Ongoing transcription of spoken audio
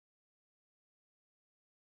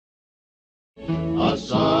A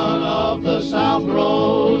son of the South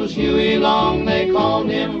rose, Huey Long they called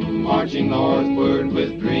him, marching northward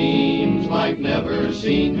with dreams like never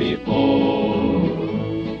seen before.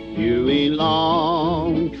 Huey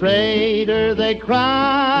Long, traitor, they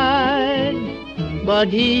cried, but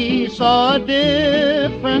he saw a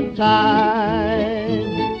different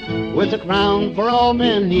tide. With a crown for all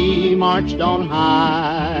men, he marched on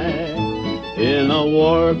high, in a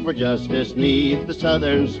war for justice 'neath the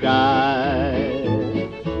southern sky.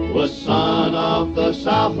 The son of the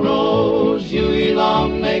South rose, Huey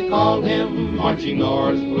Long they called him, marching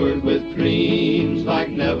northward with dreams like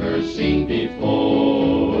never seen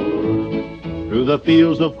before. Through the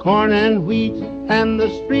fields of corn and wheat and the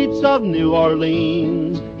streets of New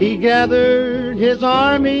Orleans, he gathered his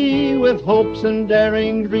army with hopes and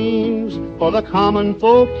daring dreams. For the common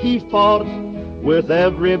folk he fought with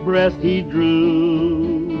every breath he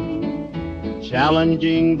drew,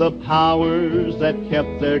 challenging the powers that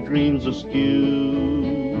kept their dreams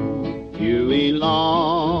askew. Huey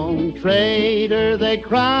Long, traitor, they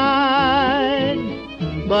cried,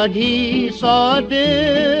 but he saw a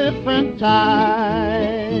different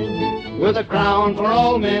tide. With a crown for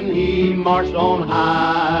all men, he marched on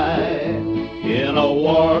high, in a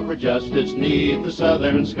war for justice 'neath the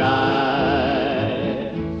southern sky.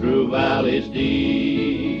 Through valleys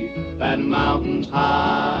deep and mountains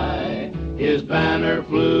high, his banner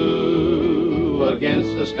flew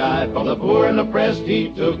against the sky. For the poor and oppressed he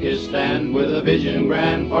took his stand, with a vision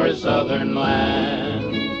grand for his southern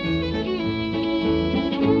land.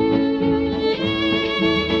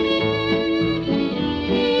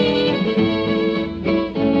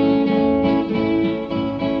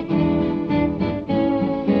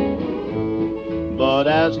 But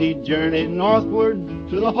as he journeyed northward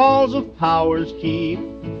to the halls of power's keep,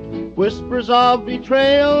 whispers of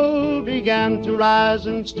betrayal began to rise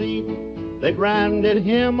and steep. They branded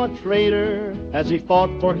him a traitor as he fought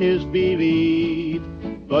for his belief,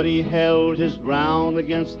 but he held his ground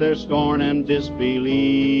against their scorn and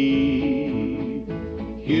disbelief.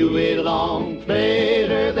 Huey Long,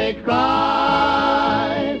 traitor, they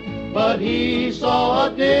cried, but he saw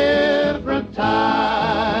a different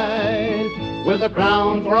tide. With a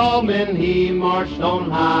crown for all men, he marched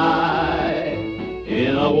on high,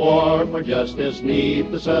 in a war for justice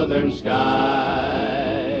 'neath the southern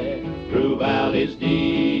sky. Through valleys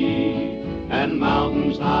deep and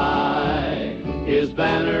mountains high, his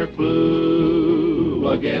banner flew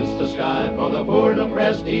against the sky. For the poor and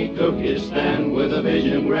oppressed he took his stand, with a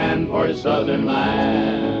vision grand for his southern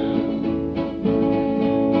land.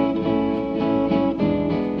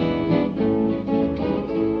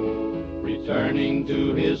 Returning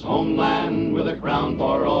to his homeland with a crown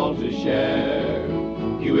for all to share,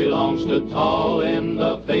 Huey Long stood tall in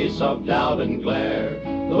the face of doubt and glare.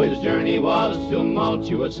 Though his journey was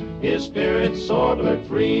tumultuous, his spirit soared but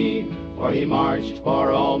free, for he marched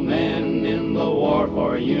for all men in the war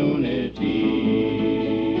for unity.